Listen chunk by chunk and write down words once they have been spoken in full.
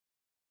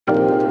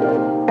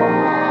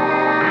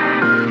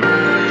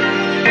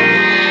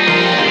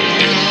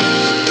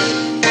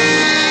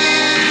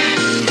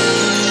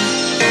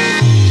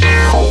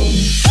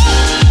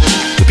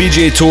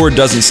PGA Tour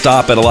doesn't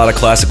stop at a lot of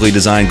classically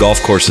designed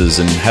golf courses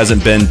and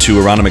hasn't been to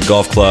Aronimink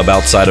Golf Club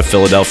outside of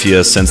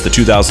Philadelphia since the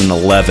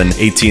 2011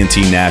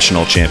 AT&T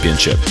National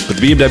Championship. But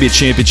the BMW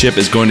Championship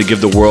is going to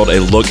give the world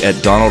a look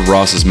at Donald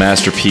Ross's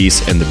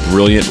masterpiece and the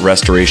brilliant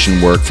restoration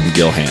work from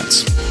Gil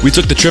Hanse. We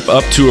took the trip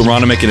up to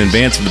Aronimink in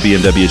advance of the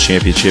BMW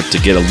Championship to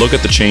get a look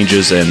at the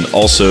changes and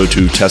also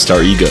to test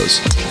our egos.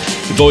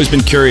 We've always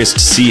been curious to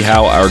see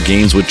how our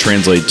games would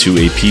translate to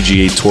a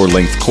PGA Tour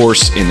length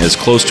course in as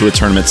close to a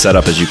tournament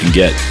setup as you can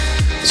get.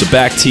 So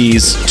back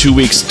tees, 2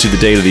 weeks to the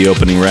date of the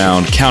opening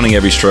round, counting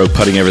every stroke,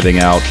 putting everything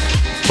out,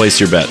 place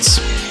your bets.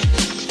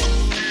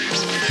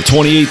 The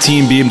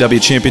 2018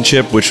 BMW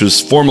Championship, which was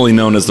formerly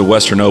known as the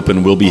Western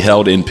Open, will be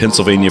held in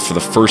Pennsylvania for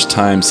the first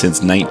time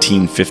since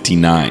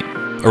 1959.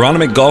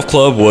 Aronimink Golf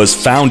Club was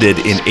founded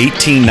in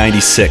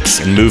 1896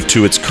 and moved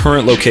to its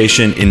current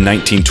location in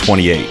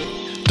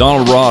 1928.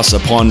 Donald Ross,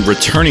 upon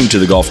returning to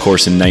the golf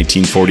course in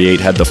 1948,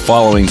 had the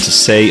following to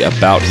say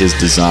about his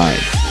design.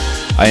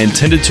 "I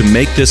intended to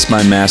make this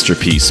my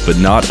masterpiece, but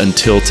not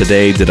until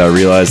today did I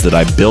realize that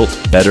I built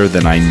better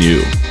than I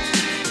knew."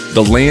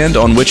 The land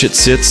on which it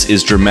sits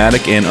is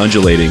dramatic and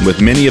undulating,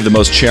 with many of the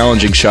most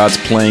challenging shots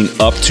playing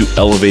up to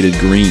elevated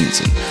greens.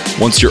 And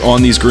once you're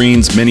on these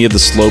greens, many of the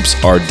slopes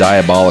are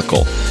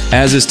diabolical.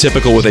 As is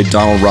typical with a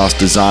Donald Ross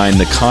design,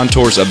 the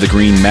contours of the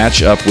green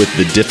match up with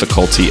the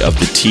difficulty of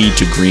the tee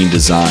to green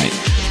design.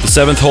 The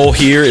 7th hole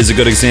here is a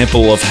good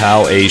example of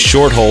how a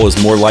short hole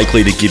is more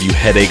likely to give you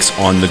headaches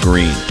on the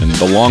green, and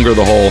the longer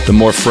the hole, the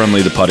more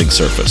friendly the putting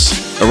surface.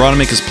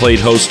 Aronimink has played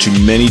host to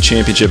many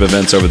championship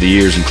events over the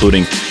years,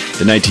 including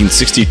the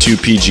 1962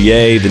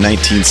 PGA, the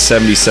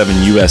 1977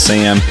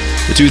 USAM,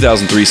 the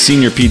 2003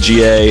 Senior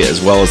PGA,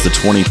 as well as the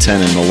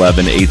 2010 and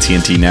 11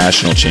 AT&T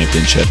National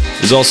Championship.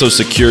 It has also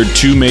secured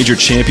 2 major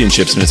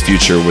championships in its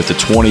future with the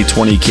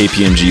 2020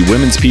 KPMG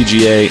Women's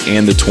PGA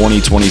and the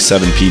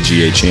 2027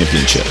 PGA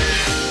Championship.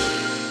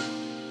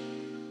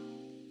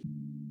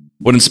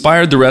 What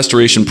inspired the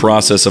restoration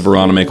process of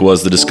Aronimink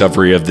was the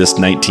discovery of this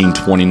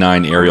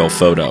 1929 aerial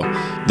photo.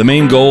 The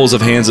main goals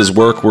of Hanse's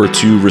work were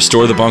to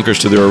restore the bunkers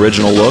to their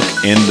original look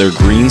and their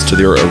greens to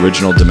their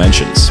original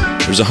dimensions.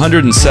 There's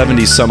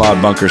 170 some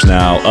odd bunkers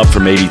now, up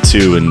from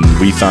 82, and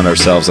we found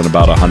ourselves on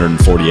about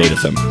 148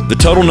 of them. The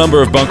total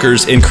number of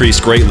bunkers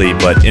increased greatly,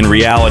 but in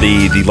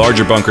reality, the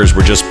larger bunkers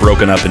were just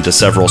broken up into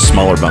several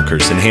smaller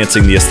bunkers,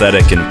 enhancing the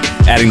aesthetic and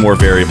adding more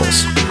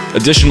variables.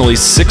 Additionally,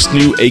 6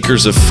 new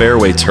acres of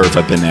fairway turf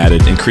have been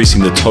added,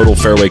 increasing the total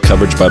fairway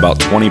coverage by about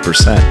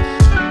 20%.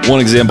 One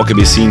example can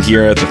be seen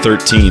here at the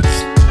 13th.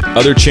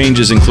 Other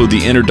changes include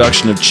the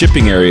introduction of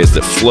chipping areas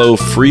that flow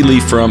freely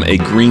from a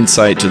green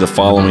site to the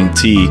following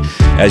tee,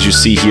 as you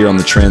see here on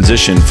the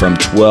transition from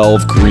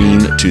 12 green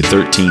to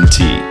 13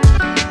 tee.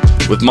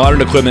 With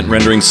modern equipment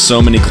rendering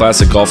so many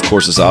classic golf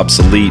courses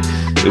obsolete,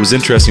 it was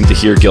interesting to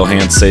hear Gil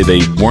Hanse say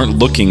they weren't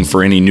looking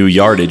for any new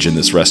yardage in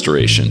this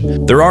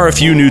restoration. There are a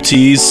few new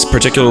tees,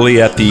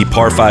 particularly at the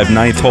par 5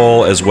 9th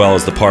hole as well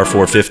as the par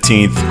 4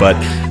 15th, but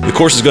the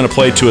course is going to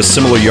play to a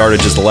similar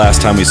yardage as the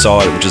last time we saw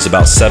it, which is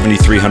about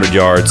 7,300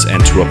 yards,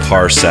 and to a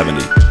par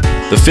 70.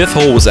 The 5th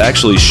hole was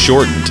actually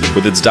shortened.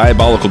 With its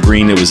diabolical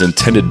green, it was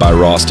intended by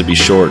Ross to be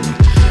shortened.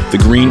 The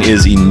green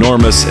is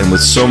enormous, and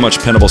with so much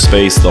pinnable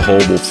space, the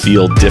hole will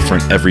feel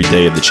different every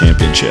day of the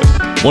championship.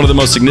 One of the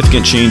most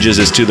significant changes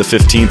is to the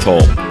 15th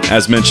hole.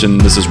 As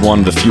mentioned, this is one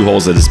of the few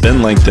holes that has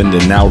been lengthened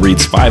and now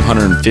reads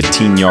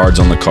 515 yards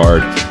on the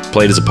card,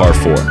 played as a par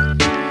 4.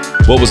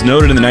 What was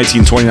noted in the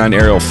 1929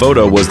 aerial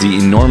photo was the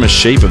enormous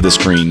shape of this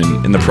green,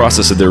 and in the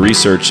process of their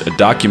research, a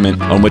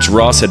document on which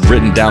Ross had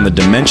written down the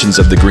dimensions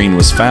of the green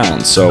was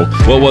found. So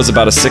what was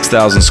about a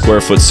 6,000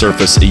 square foot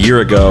surface a year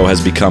ago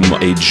has become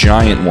a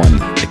giant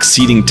one,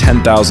 exceeding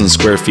 10,000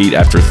 square feet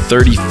after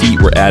 30 feet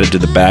were added to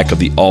the back of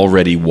the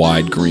already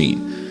wide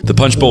green. The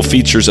punch bowl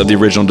features of the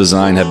original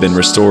design have been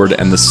restored,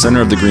 and the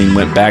center of the green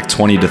went back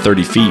 20 to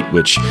 30 feet,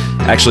 which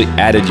actually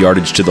added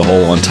yardage to the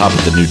hole on top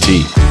of the new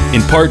tee.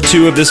 In part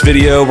 2 of this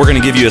video, we're going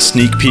to give you a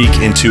sneak peek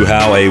into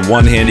how a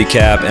 1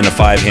 handicap and a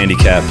 5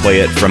 handicap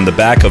play it from the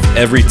back of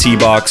every tee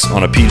box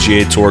on a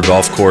PGA Tour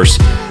golf course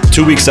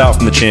 2 weeks out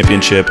from the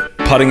championship,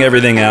 putting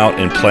everything out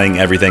and playing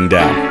everything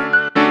down.